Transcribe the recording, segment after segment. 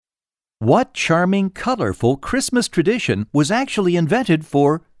What charming, colorful Christmas tradition was actually invented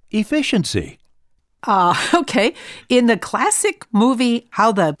for efficiency? Okay. In the classic movie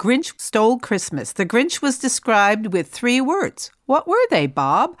How the Grinch Stole Christmas, the Grinch was described with 3 words. What were they,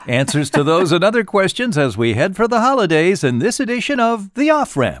 Bob? Answers to those and other questions as we head for the holidays in this edition of The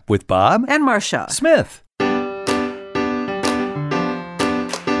Off-Ramp with Bob And Marcia Smith.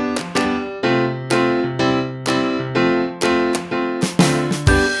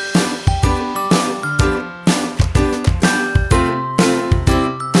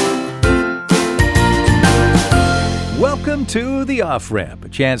 Welcome to The Off-Ramp, a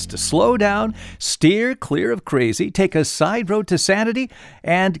chance to slow down, steer clear of crazy, take a side road to sanity,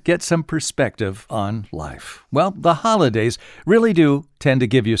 and get some perspective on life. Well, the holidays really do tend to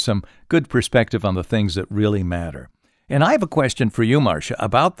give you some good perspective on the things that really matter. And I have a question for you, Marcia,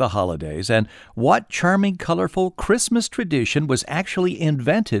 about the holidays and what charming, colorful Christmas tradition was actually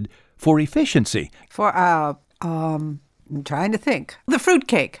invented for efficiency. I'm trying to think. The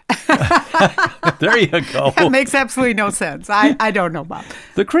fruitcake. There you go. That makes absolutely no sense. I don't know, Bob.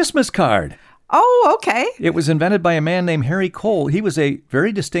 The Christmas card. Oh, okay. It was invented by a man named Harry Cole. He was a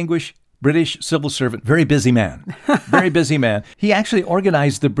very distinguished British civil servant, very busy man. Very busy man. He actually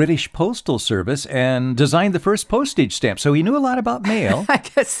organized the British Postal Service and designed the first postage stamp. So he knew a lot about mail. I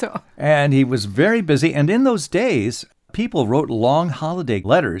guess so. And he was very busy. And in those days, people wrote long holiday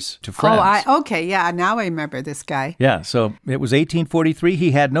letters to friends. Okay, yeah, now I remember this guy. Yeah, so it was 1843.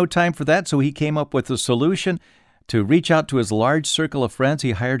 He had no time for that, so he came up with a solution to reach out to his large circle of friends.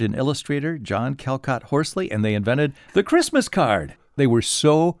 He hired an illustrator, John Calcott Horsley, and they invented the Christmas card. They were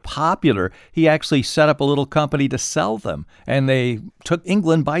so popular, he actually set up a little company to sell them, and they took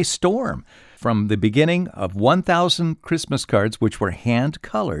England by storm. From the beginning of 1,000 Christmas cards, which were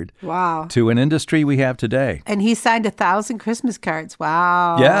hand-colored, wow, to an industry we have today. And he signed 1,000 Christmas cards.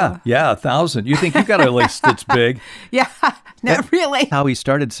 Wow. Yeah, 1,000. You think you got a list that's big. Yeah, not really. How he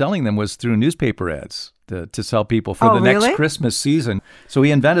started selling them was through newspaper ads to sell people for the next Christmas season. So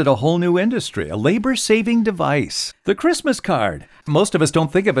he invented a whole new industry, a labor-saving device. The Christmas card. Most of us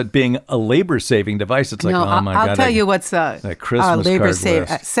don't think of it being a labor-saving device. It's like, oh my God. I'll tell you what's a Christmas labor saving.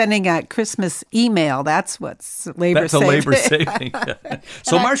 Sending a Christmas email, that's what's labor-saving. That's a labor-saving.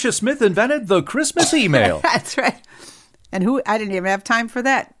 So Marcia Smith invented the Christmas email. That's right. And I didn't even have time for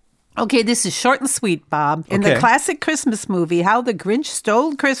that. Okay, this is short and sweet, Bob. In the classic Christmas movie, How the Grinch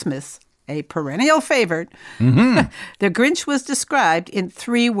Stole Christmas, a perennial favorite, the Grinch was described in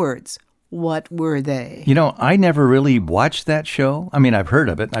 3 words. What were they? You know, I never really watched that show. I mean, I've heard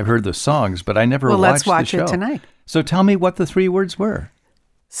of it. I've heard the songs, but I never watched the show. Well, let's watch it tonight. So tell me what the 3 words were.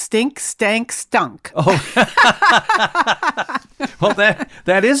 Stink, stank, stunk. Oh. Well,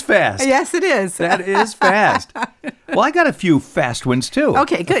 that is fast. Yes, it is. That is fast. Well, I got a few fast ones, too.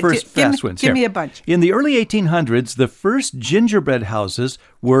 Okay, good. Give me a bunch. In the early 1800s, the first gingerbread houses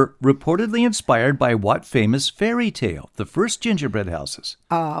were reportedly inspired by what famous fairy tale? The first gingerbread houses.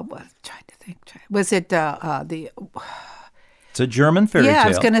 I'm trying to think. Was it It's a German fairy tale. Yeah, I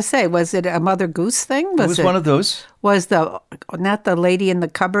was going to say, was it a Mother Goose thing? It was one of those. Was not the lady in the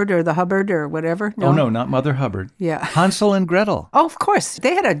cupboard or the Hubbard or whatever? No? Oh, no, not Mother Hubbard. Yeah. Hansel and Gretel. Oh, of course.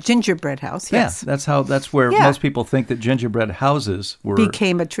 They had a gingerbread house, yes. Yeah, that's where most people think that gingerbread houses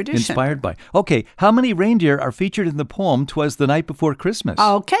became a tradition. Inspired by. Okay, how many reindeer are featured in the poem, 'Twas the Night Before Christmas?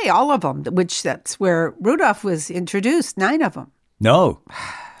 Okay, all of them, that's where Rudolph was introduced, 9 of them. No.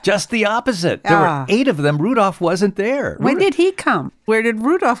 Just the opposite. There were 8 of them. Rudolph wasn't there. When did he come? Where did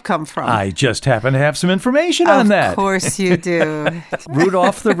Rudolph come from? I just happen to have some information on that. Of course you do.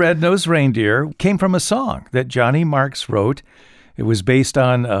 Rudolph the Red-Nosed Reindeer came from a song that Johnny Marks wrote. It was based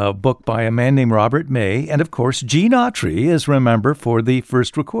on a book by a man named Robert May. And, of course, Gene Autry is remembered for the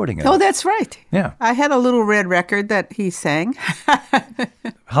first recording of it. Oh, that's right. Yeah. I had a little red record that he sang.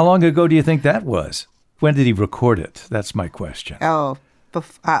 How long ago do you think that was? When did he record it? That's my question. Oh,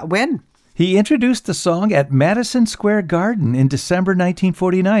 when? He introduced the song at Madison Square Garden in December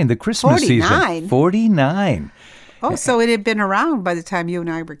 1949, the Christmas season. 49. Oh, so it had been around by the time you and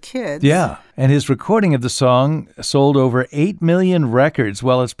I were kids. Yeah, and his recording of the song sold over 8 million records.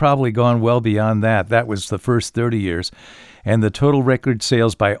 Well, it's probably gone well beyond that. That was the first 30 years. And the total record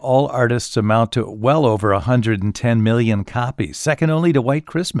sales by all artists amount to well over 110 million copies, second only to White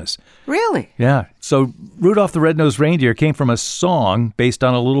Christmas. Really? Yeah. So Rudolph the Red-Nosed Reindeer came from a song based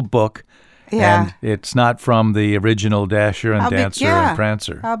on a little book. Yeah. And it's not from the original Dasher and Dancer and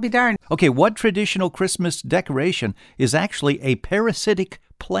Prancer. I'll be darned. Okay, what traditional Christmas decoration is actually a parasitic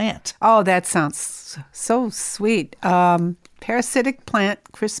plant? Oh, that sounds so sweet. Parasitic plant,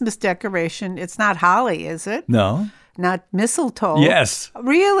 Christmas decoration. It's not holly, is it? No. not mistletoe. Yes.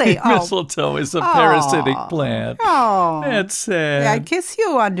 Really? Mistletoe is a parasitic plant. Oh. That's sad. Yeah, I kiss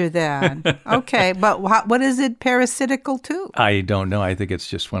you under that. Okay, but what is it parasitical to? I don't know. I think it's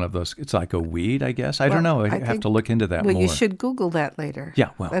just one of those. It's like a weed, I guess. I don't know. I have to look into that more. Well, you should Google that later.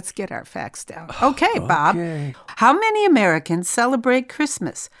 Yeah, well. Let's get our facts down. Okay, Bob. How many Americans celebrate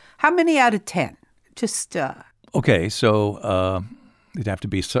Christmas? How many out of 10? Just... Okay, so it'd have to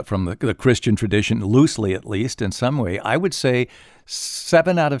be from the Christian tradition, loosely at least, in some way. I would say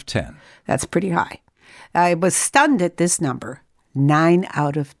 7 out of 10. That's pretty high. I was stunned at this number, 9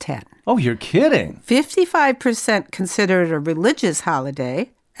 out of 10. Oh, you're kidding. 55% consider it a religious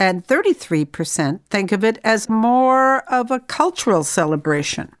holiday, and 33% think of it as more of a cultural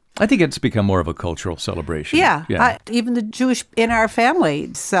celebration. I think it's become more of a cultural celebration. Yeah. Even the Jewish in our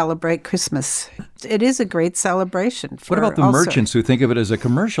family celebrate Christmas. It is a great celebration. What about the merchants who think of it as a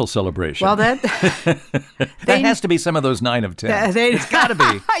commercial celebration? Well, that has to be some of those 9 of 10. It's got to be.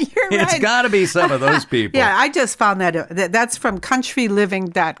 You're right. It's got to be some of those people. Yeah, I just found that. That's from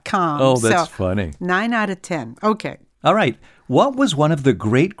countryliving.com. Oh, that's funny. 9 out of 10. Okay. All right. What was one of the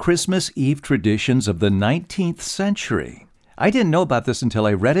great Christmas Eve traditions of the 19th century? I didn't know about this until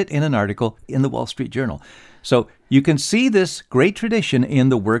I read it in an article in the Wall Street Journal. So you can see this great tradition in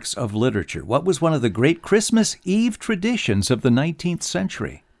the works of literature. What was one of the great Christmas Eve traditions of the 19th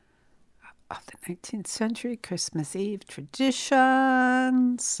century? Of the 19th century Christmas Eve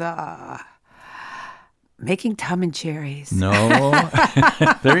traditions? Making Tom and Jerry's. No.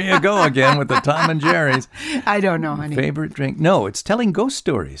 There you go again with the Tom and Jerry's. I don't know, honey. Favorite drink? No, it's telling ghost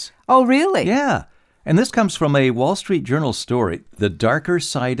stories. Oh, really? Yeah. And this comes from a Wall Street Journal story, The Darker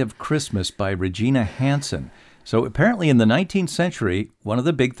Side of Christmas by Regina Hansen. So apparently in the 19th century, one of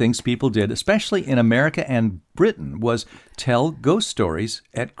the big things people did, especially in America and Britain, was tell ghost stories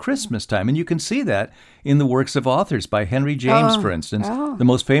at Christmas time. And you can see that in the works of authors by Henry James, for instance. Oh. The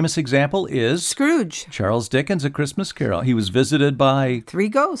most famous example is Scrooge. Charles Dickens' A Christmas Carol. He was visited by 3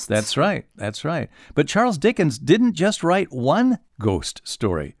 ghosts. That's right. That's right. But Charles Dickens didn't just write one ghost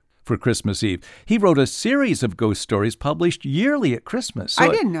story for Christmas Eve. He wrote a series of ghost stories published yearly at Christmas. So I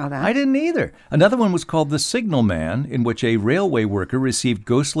didn't know that. I didn't either. Another one was called The Signal Man, in which a railway worker received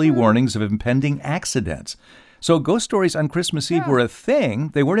ghostly warnings of impending accidents. So ghost stories on Christmas Eve were a thing.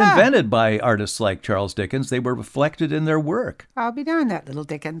 They weren't invented by artists like Charles Dickens. They were reflected in their work. I'll be darned, that little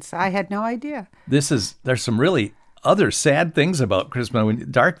Dickens. I had no idea. There's some really other sad things about Christmas,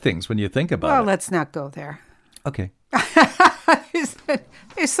 dark things when you think about it. Well, let's not go there. Okay.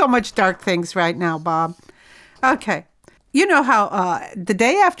 There's so much dark things right now, Bob. Okay. You know how the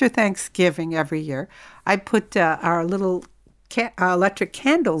day after Thanksgiving every year, I put our little electric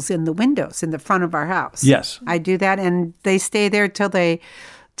candles in the windows in the front of our house. Yes. I do that, and they stay there till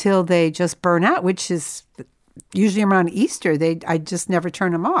they just burn out, which is usually around Easter. I just never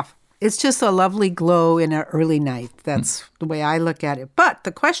turn them off. It's just a lovely glow in an early night. That's the way I look at it. But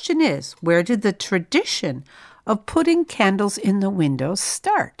the question is, where did the tradition of putting candles in the windows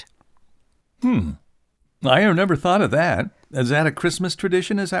start? I have never thought of that. Is that a Christmas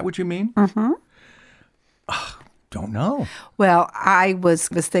tradition? Is that what you mean? Mm-hmm. Don't know. Well, I was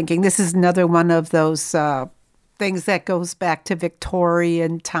thinking this is another one of those things that goes back to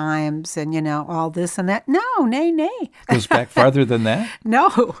Victorian times and, all this and that. No, nay. Goes back farther than that? No.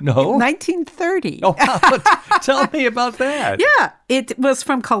 1930. Oh, tell me about that. Yeah, it was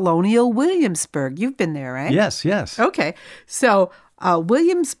from colonial Williamsburg. You've been there, right? Yes. Okay, so a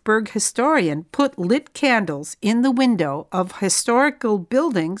Williamsburg historian put lit candles in the window of historical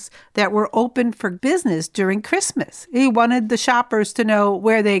buildings that were open for business during Christmas. He wanted the shoppers to know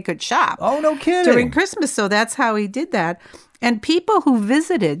where they could shop. Oh, no kidding. During Christmas, so that's how he did that. And people who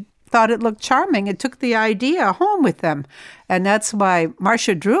visited thought it looked charming and took the idea home with them. And that's why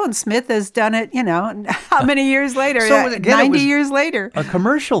Marcia Smith has done it, how many years later? So again, 90 years later. A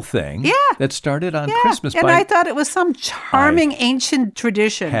commercial thing that started on Christmas. And I thought it was some charming ancient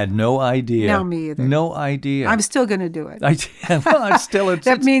tradition. Had no idea. No, me either. No idea. I'm still going to do it.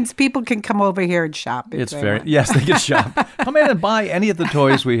 That means people can come over here and shop. Yes, they can shop. Come in and buy any of the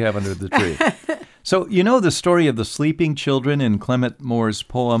toys we have under the tree. So, the story of the sleeping children in Clement Moore's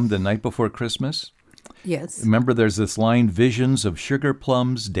poem, The Night Before Christmas? Yes. Remember there's this line, visions of sugar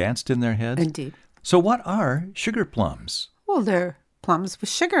plums danced in their heads? Indeed. So what are sugar plums? Well, they're plums with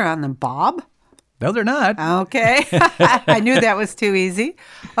sugar on them, Bob. No, they're not. Okay. I knew that was too easy.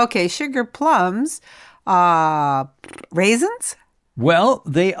 Okay, sugar plums. Raisins? Well,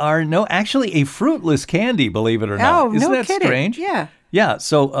 they are actually a fruitless candy, believe it or not. Oh, Isn't no that kidding. strange? Yeah. Yeah,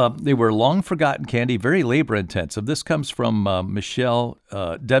 so they were long-forgotten candy, very labor-intensive. This comes from Michelle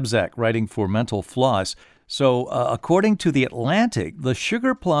Debzak, writing for Mental Floss. So, according to The Atlantic, the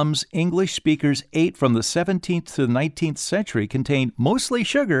sugar plums English speakers ate from the 17th to the 19th century contained mostly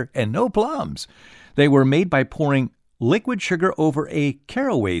sugar and no plums. They were made by pouring liquid sugar over a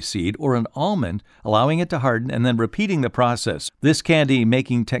caraway seed or an almond, allowing it to harden, and then repeating the process. This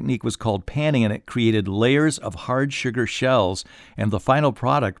candy-making technique was called panning, and it created layers of hard sugar shells, and the final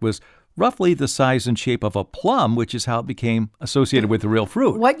product was roughly the size and shape of a plum, which is how it became associated with the real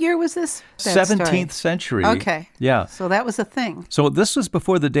fruit. What year was this? 17th century. Okay. Yeah. So that was a thing. So this was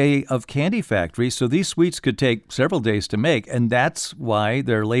before the day of candy factories, so these sweets could take several days to make, and that's why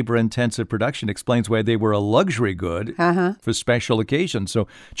their labor-intensive production explains why they were a luxury good for special occasions. So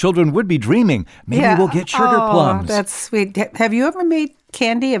children would be dreaming, maybe we'll get sugar plums. That's sweet. Have you ever made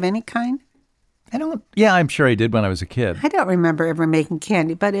candy of any kind? I'm sure I did when I was a kid. I don't remember ever making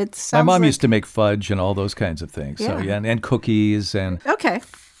candy, but my mom used to make fudge and all those kinds of things. Yeah. So and cookies and. Okay.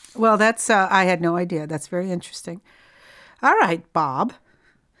 Well, that's I had no idea. That's very interesting. All right, Bob.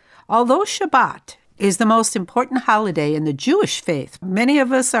 Although Shabbat is the most important holiday in the Jewish faith, many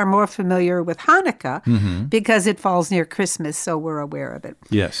of us are more familiar with Hanukkah because it falls near Christmas, so we're aware of it.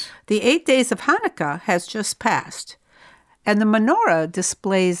 Yes. The 8 days of Hanukkah has just passed. And the menorah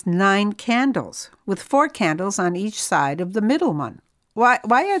displays 9 candles, with 4 candles on each side of the middle one. Why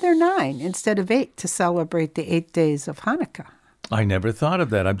are there 9 instead of 8 to celebrate the 8 days of Hanukkah? I never thought of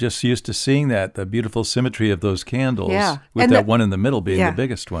that. I'm just used to seeing the beautiful symmetry of those candles, with and that one in the middle being the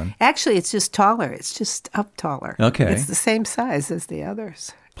biggest one. Actually, it's just taller. It's just up taller. Okay. It's the same size as the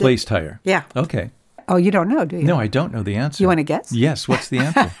others. Placed higher. Yeah. Okay. Oh, you don't know, do you? No, I don't know the answer. You want to guess? Yes. What's the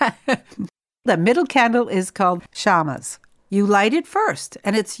answer? The middle candle is called shamas. You light it first,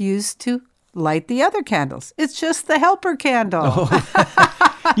 and it's used to light the other candles. It's just the helper candle.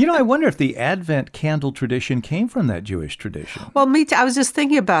 I wonder if the Advent candle tradition came from that Jewish tradition. Well, me too. I was just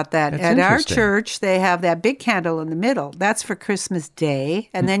thinking about that. That's At our interesting. church, they have that big candle in the middle. That's for Christmas Day,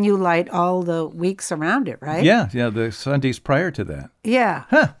 and then you light all the weeks around it, right? Yeah, the Sundays prior to that. Yeah.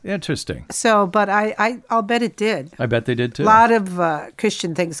 Huh, interesting. So, but I'll bet it did. I bet they did too. A lot of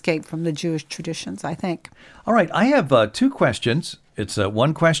Christian things came from the Jewish traditions, I think. All right, I have 2 questions. It's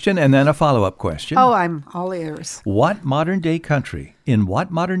one question and then a follow-up question. Oh, I'm all ears. In what modern day country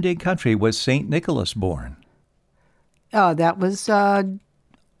was St. Nicholas born? Oh, that was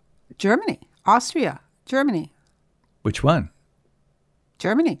Germany, Austria, Germany. Which one?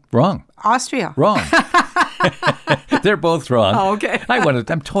 Germany. Wrong. Austria. Wrong. They're both wrong. Oh, okay.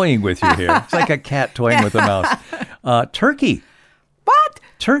 I'm toying with you here. It's like a cat toying with a mouse. Turkey. What?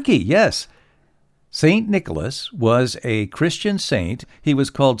 Turkey, yes. St. Nicholas was a Christian saint. He was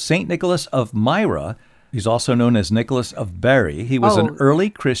called St. Nicholas of Myra. He's also known as Nicholas of Bari. He was an early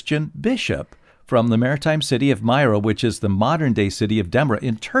Christian bishop from the maritime city of Myra, which is the modern-day city of Demre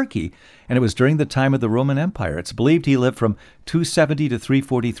in Turkey, and it was during the time of the Roman Empire. It's believed he lived from 270 to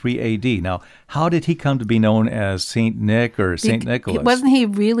 343 A.D. Now, how did he come to be known as St. Nick or St. Nicholas? Wasn't he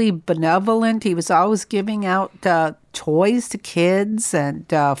really benevolent? He was always giving out toys to kids and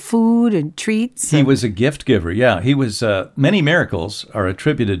food and treats. He was a gift giver, yeah. He was, many miracles are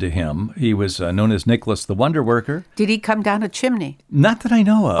attributed to him. He was known as Nicholas the Wonder Worker. Did he come down a chimney? Not that I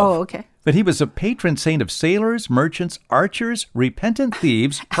know of. Oh, okay. But he was a patron saint of sailors, merchants, archers, repentant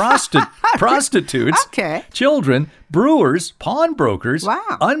thieves, prostitutes, children, brewers, pawnbrokers,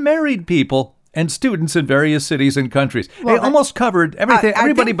 unmarried people, and students in various cities and countries. Well, it almost covered everything,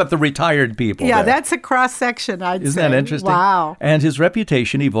 everybody but the retired people. Yeah, that's a cross-section, I'd say. Isn't that interesting? Wow. And his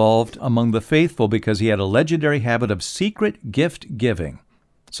reputation evolved among the faithful because he had a legendary habit of secret gift giving.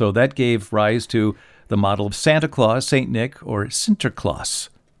 So that gave rise to the model of Santa Claus, St. Nick, or Sinterklaas.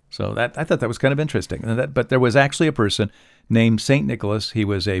 So I thought that was kind of interesting. But there was actually a person named St. Nicholas. He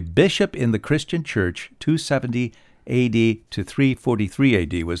was a bishop in the Christian church, 270 A.D. to 343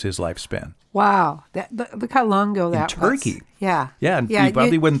 A.D. was his lifespan. Wow. Look how long ago that was. In Turkey. Yeah. Yeah, and you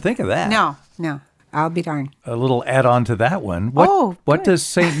probably wouldn't think of that. No. I'll be darned. A little add-on to that one. What does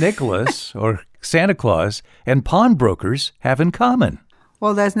St. Nicholas or Santa Claus and pawnbrokers have in common?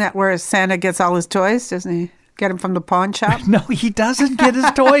 Well, isn't that where Santa gets all his toys? Doesn't he get them from the pawn shop? No, he doesn't get his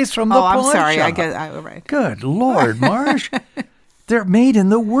toys from the pawn shop. Oh, I'm sorry. I guess I'm right. Good Lord, Marsh. They're made in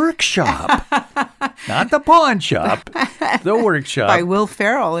the workshop, not the pawn shop, the workshop. By Will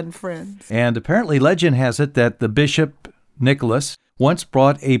Ferrell and Friends. And apparently legend has it that the Bishop Nicholas once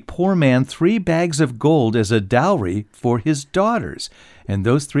brought a poor man 3 bags of gold as a dowry for his daughters. And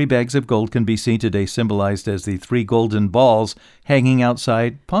those 3 bags of gold can be seen today symbolized as the 3 golden balls hanging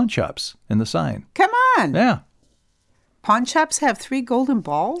outside pawn shops in the sign. Come on. Yeah. Pawn shops have 3 golden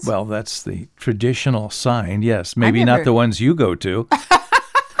balls? Well, that's the traditional sign, yes. Maybe not the ones you go to.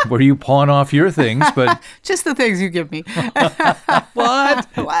 where you pawn off your things, but... Just the things you give me. What?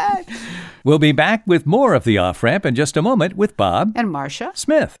 What? We'll be back with more of The Off-Ramp in just a moment with Bob And Marcia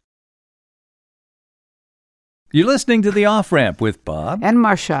Smith. You're listening to The Off-Ramp with Bob and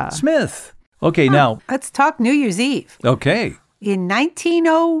Marcia Smith. Okay, now... Let's talk New Year's Eve. Okay. In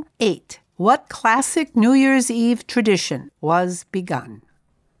 1908, what classic New Year's Eve tradition was begun?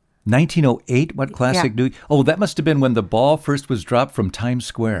 1908, what classic New... Oh, that must have been when the ball first was dropped from Times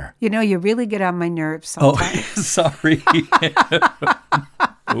Square. You know, you really get on my nerves sometimes. Oh, sorry.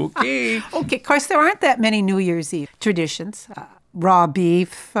 Okay. Okay, of course, there aren't that many New Year's Eve traditions. Raw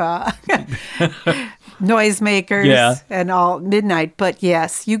beef, noisemakers, and all midnight. But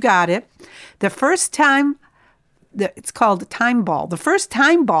yes, you got it. The first time, it's called a time ball. The first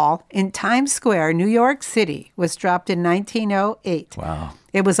time ball in Times Square, New York City, was dropped in 1908. Wow.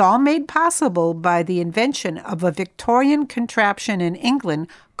 It was all made possible by the invention of a Victorian contraption in England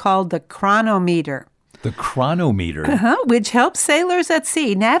called the chronometer. The chronometer? Which helps sailors at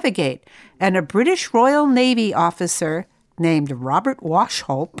sea navigate. And a British Royal Navy officer named Robert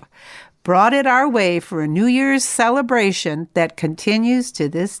Washhope brought it our way for a New Year's celebration that continues to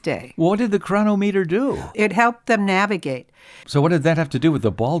this day. What did the chronometer do? It helped them navigate. So what did that have to do with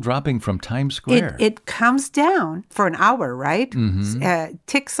the ball dropping from Times Square? It comes down for an hour, right? Mm-hmm.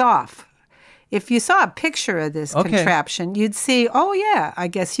 Ticks off. If you saw a picture of this contraption, you'd see, oh yeah, I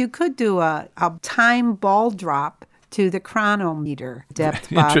guess you could do a time ball drop to the chronometer depth,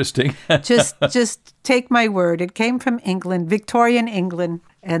 Bob. Interesting. just take my word. It came from England, Victorian England,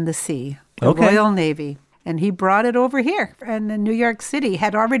 and the sea, the Royal Navy. And he brought it over here. And New York City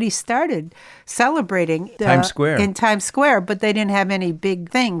had already started celebrating Times Square. In Times Square, but they didn't have any big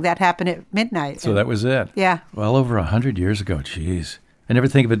thing that happened at midnight. So that was it. Yeah. Well over 100 years ago. Jeez. I never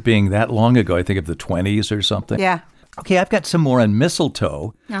think of it being that long ago. I think of the 20s or something. Yeah. Okay, I've got some more on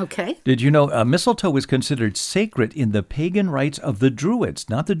mistletoe. Okay. Did you know mistletoe was considered sacred in the pagan rites of the Druids?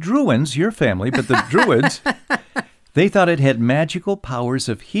 Not the Druids, your family, but the Druids. They thought it had magical powers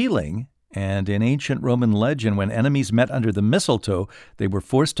of healing. And in ancient Roman legend, when enemies met under the mistletoe, they were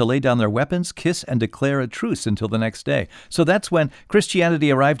forced to lay down their weapons, kiss, and declare a truce until the next day. So that's when Christianity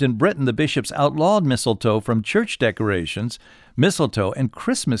arrived in Britain. The bishops outlawed mistletoe from church decorations, mistletoe, and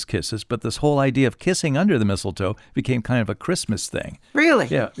Christmas kisses. But this whole idea of kissing under the mistletoe became kind of a Christmas thing. Really?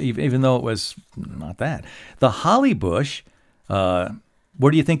 Yeah, even though it was not that. The holly bush, where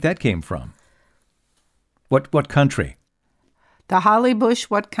do you think that came from? What country? The holly bush,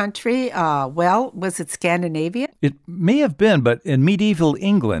 what country? Well, was it Scandinavia? It may have been, but in medieval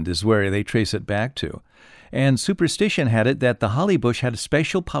England is where they trace it back to. And superstition had it that the holly bush had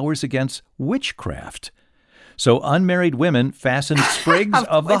special powers against witchcraft. So unmarried women fastened sprigs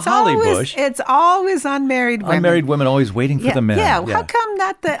of the holly bush. It's always unmarried women. Unmarried women always waiting for the men. Yeah, how come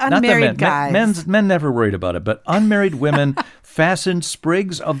not the unmarried guys? Men never worried about it, but unmarried women fastened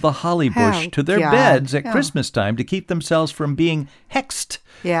sprigs of the holly bush to their beds at Christmas time to keep themselves from being hexed.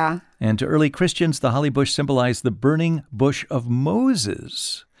 Yeah. And to early Christians, the holly bush symbolized the burning bush of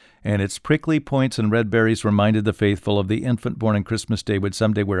Moses. And its prickly points and red berries reminded the faithful of the infant born on Christmas Day would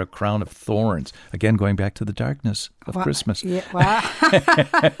someday wear a crown of thorns. Again, going back to the darkness of Christmas. Yeah, wow.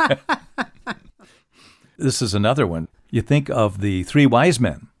 This is another one. You think of the three wise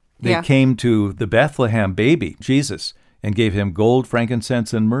men. They came to the Bethlehem baby, Jesus, and gave him gold,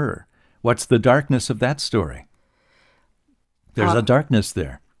 frankincense, and myrrh. What's the darkness of that story? There's a darkness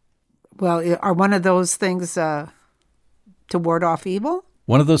there. Well, are one of those things to ward off evil?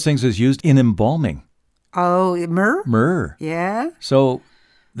 One of those things is used in embalming. Oh, myrrh? Myrrh. Yeah. So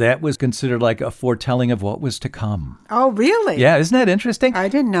that was considered like a foretelling of what was to come. Oh, really? Yeah, isn't that interesting? I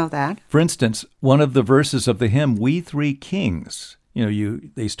didn't know that. For instance, one of the verses of the hymn, We Three Kings,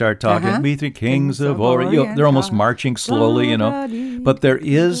 they start talking, We Three Kings of Orient. They're almost marching slowly, But there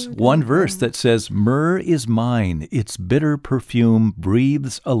is one verse that says, Myrrh is mine, its bitter perfume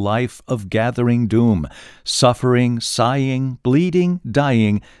breathes a life of gathering doom, suffering, sighing, bleeding,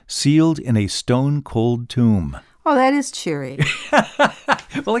 dying, sealed in a stone-cold tomb. Oh, that is cheery.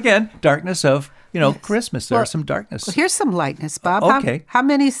 Well, again, darkness of, Christmas. There's some darkness. Well, here's some lightness, Bob. Okay. How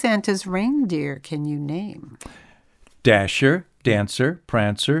many Santa's reindeer can you name? Dasher, Dancer,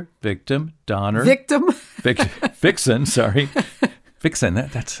 Prancer, Victim, Donner. Victim? Vixen, sorry. Vixen,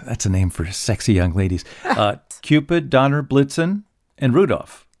 that's a name for sexy young ladies. Cupid, Donner, Blitzen, and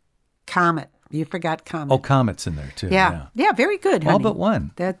Rudolph. Comet. You forgot Comet. Oh, Comet's in there, too. Yeah, very good, honey. All but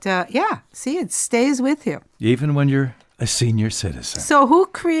one. See, it stays with you. Even when you're a senior citizen. So who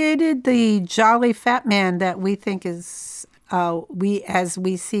created the jolly fat man that we think is, as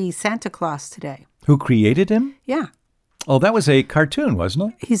we see Santa Claus today? Who created him? Yeah. Oh, that was a cartoon,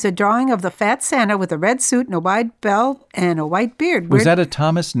 wasn't it? He's a drawing of the fat Santa with a red suit and a wide belt and a white beard. Was that a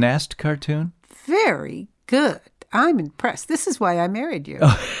Thomas Nast cartoon? Very good. I'm impressed. This is why I married you.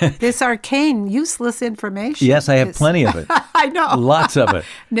 This arcane, useless information. Yes, I have plenty of it. I know. Lots of it.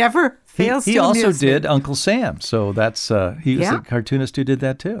 Never fails to He also amuse me. did Uncle Sam, so that's he was a cartoonist who did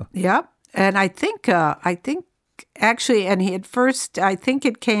that too. Yep. And I think actually, and he at first, I think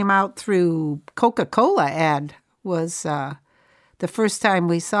it came out through Coca-Cola ad was the first time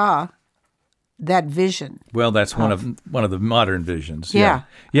we saw that vision. Well, that's one of the modern visions. Yeah.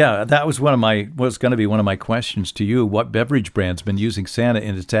 Yeah, that was going to be one of my questions to you. What beverage brand's been using Santa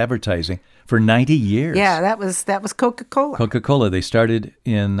in its advertising for 90 years? Yeah, that was Coca-Cola. Coca-Cola. They started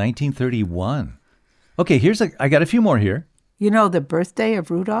in 1931. Okay, I got a few more here. You know the birthday of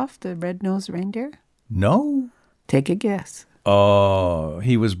Rudolph, the red-nosed reindeer? No. Take a guess. Oh,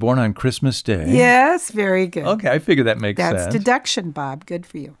 he was born on Christmas Day. Yes, very good. Okay, I figure that makes sense. That's deduction, Bob. Good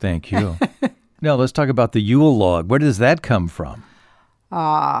for you. Thank you. Now, let's talk about the Yule log. Where does that come from?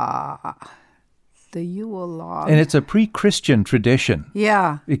 The Yule log. And it's a pre-Christian tradition.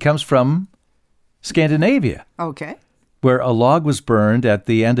 Yeah. It comes from Scandinavia. Okay. Where a log was burned at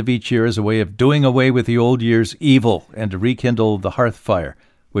the end of each year as a way of doing away with the old year's evil and to rekindle the hearth fire,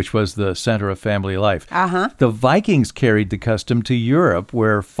 which was the center of family life. The Vikings carried the custom to Europe,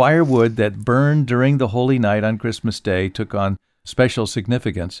 where firewood that burned during the Holy Night on Christmas Day took on special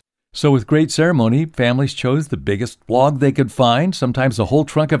significance. So with great ceremony, families chose the biggest log they could find, sometimes the whole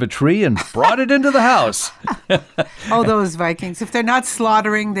trunk of a tree, and brought it into the house. Oh, those Vikings. If they're not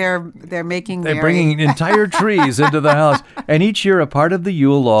slaughtering, they're making merry. They're bringing entire trees into the house. And each year, a part of the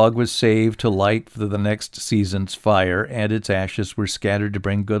Yule log was saved to light for the next season's fire, and its ashes were scattered to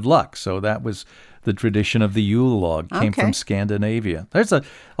bring good luck. So that was the tradition of the Yule log, came from Scandinavia.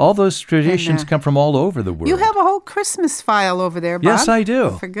 All those traditions come from all over the world. You have a whole Christmas file over there, Bob. Yes, I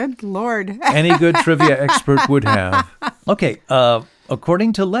do. For good Lord. Any good trivia expert would have. Okay,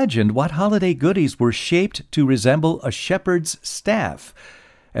 according to legend, what holiday goodies were shaped to resemble a shepherd's staff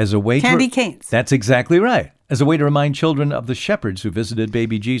as a way Candy canes. That's exactly right. As a way to remind children of the shepherds who visited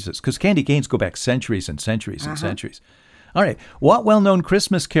baby Jesus. Because candy canes go back centuries and centuries and centuries. All right. What well-known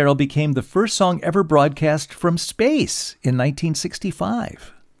Christmas carol became the first song ever broadcast from space in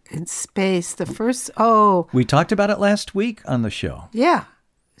 1965? In space, the first, oh. We talked about it last week on the show. Yeah.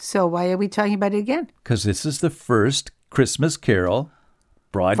 So why are we talking about it again? Because this is the first Christmas carol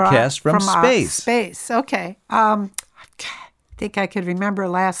broadcast from space. Space, okay. I think I could remember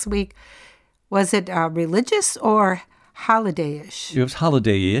last week. Was it religious or holiday-ish? It was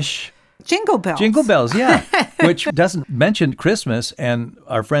holiday-ish. Jingle bells. Jingle bells, yeah. Which doesn't mention Christmas. And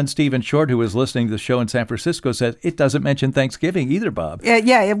our friend Stephen Short, who was listening to the show in San Francisco, said it doesn't mention Thanksgiving either, Bob.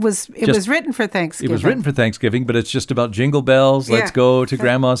 Yeah, it was written for Thanksgiving. It was written for Thanksgiving, but it's just about jingle bells. Yeah. Let's go to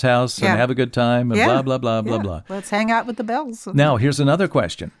Grandma's house and have a good time and blah, blah, blah, blah, blah. Let's hang out with the bells. Now, here's another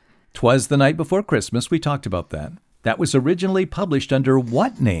question. 'Twas the Night Before Christmas. We talked about that. That was originally published under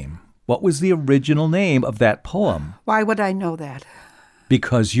what name? What was the original name of that poem? Why would I know that?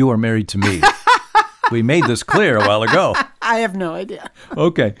 Because you are married to me. We made this clear a while ago. I have no idea.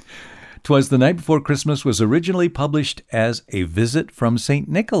 Okay. 'Twas the Night Before Christmas was originally published as A Visit from St.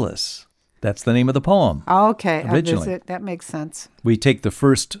 Nicholas. That's the name of the poem. Okay. Originally. A visit. That makes sense. We take the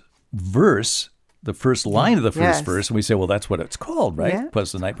first verse, the first line of the first verse, and we say, well, that's what it's called, right? Yeah.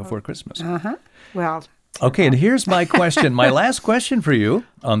 'Twas the Night Before Christmas. Well... Okay, and here's my question, my last question for you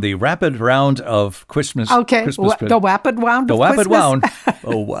on the rapid round of Christmas. Okay, the rapid round of Christmas.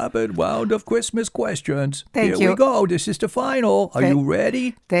 A rapid round of Christmas questions. Thank you. Here we go. This is the final. Are you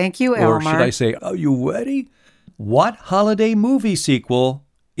ready? Thank you, Elmer. Or should I say, are you ready? What holiday movie sequel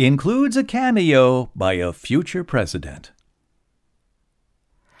includes a cameo by a future president?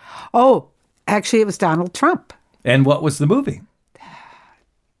 Oh, actually, it was Donald Trump. And what was the movie?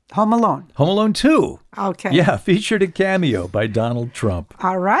 Home Alone. Home Alone 2. Okay. Yeah, featured a cameo by Donald Trump.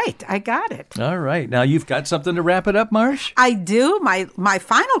 All right. I got it. All right. Now you've got something to wrap it up, Marsh? I do. My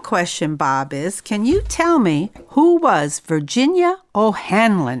final question, Bob, is can you tell me who was Virginia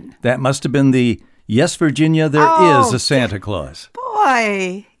O'Hanlon? That must have been the Yes, Virginia, there is a Santa Claus.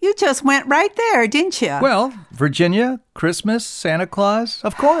 Boy, you just went right there, didn't you? Well, Virginia, Christmas, Santa Claus,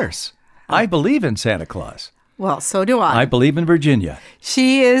 of course. I believe in Santa Claus. Well, so do I. I believe in Virginia.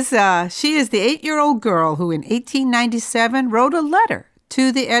 She is the 8-year-old girl who in 1897 wrote a letter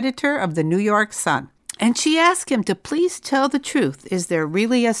to the editor of the New York Sun. And she asked him to please tell the truth. Is there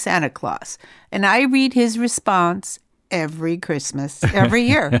really a Santa Claus? And I read his response every Christmas, every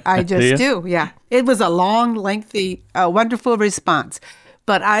year. I just do. Yeah. It was a long, lengthy, wonderful response.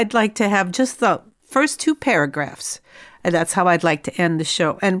 But I'd like to have just the first two paragraphs. And that's how I'd like to end the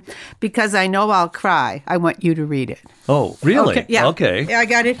show. And because I know I'll cry, I want you to read it. Oh, really? Okay. Yeah. Okay. Yeah, I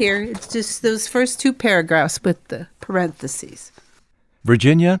got it here. It's just those first 2 paragraphs with the parentheses.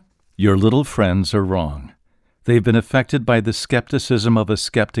 Virginia, your little friends are wrong. They've been affected by the skepticism of a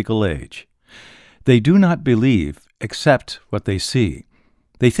skeptical age. They do not believe except what they see.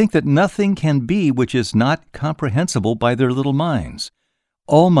 They think that nothing can be which is not comprehensible by their little minds.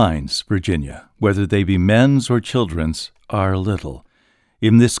 All minds, Virginia, whether they be men's or children's, are little.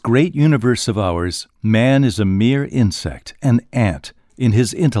 In this great universe of ours, man is a mere insect, an ant, in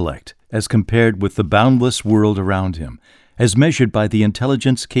his intellect, as compared with the boundless world around him, as measured by the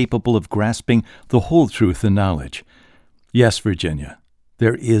intelligence capable of grasping the whole truth and knowledge. Yes, Virginia,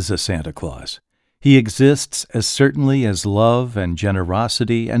 there is a Santa Claus. He exists as certainly as love and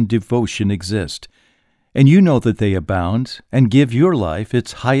generosity and devotion exist. And you know that they abound and give your life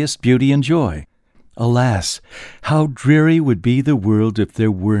its highest beauty and joy. Alas, how dreary would be the world if there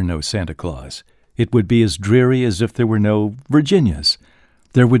were no Santa Claus. It would be as dreary as if there were no Virginias.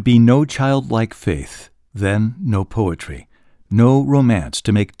 There would be no childlike faith, then no poetry, no romance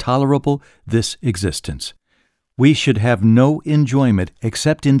to make tolerable this existence. We should have no enjoyment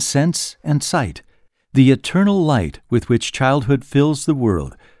except in sense and sight. The eternal light with which childhood fills the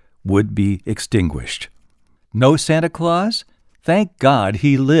world would be extinguished. No Santa Claus? Thank God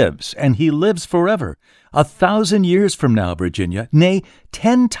he lives, and he lives forever. 1,000 years from now, Virginia, nay,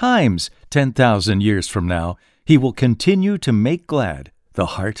 10 times 10,000 years from now, he will continue to make glad the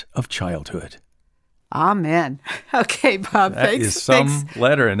heart of childhood. Amen. Okay, Bob, that thanks. That is some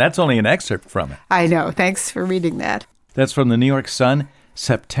letter, and that's only an excerpt from it. I know. Thanks for reading that. That's from the New York Sun,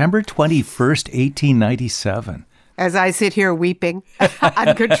 September 21st, 1897. As I sit here weeping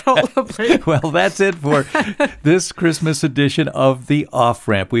uncontrollably. Well, that's it for this Christmas edition of The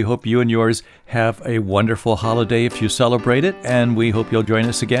Off-Ramp. We hope you and yours have a wonderful holiday if you celebrate it, and we hope you'll join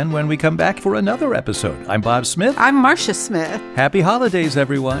us again when we come back for another episode. I'm Bob Smith. I'm Marcia Smith. Happy holidays,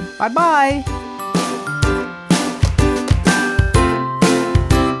 everyone. Bye-bye.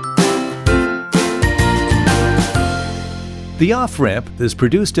 The Off-Ramp is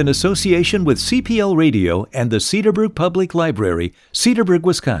produced in association with CPL Radio and the Cedarbrook Public Library, Cedarburg,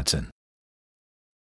 Wisconsin.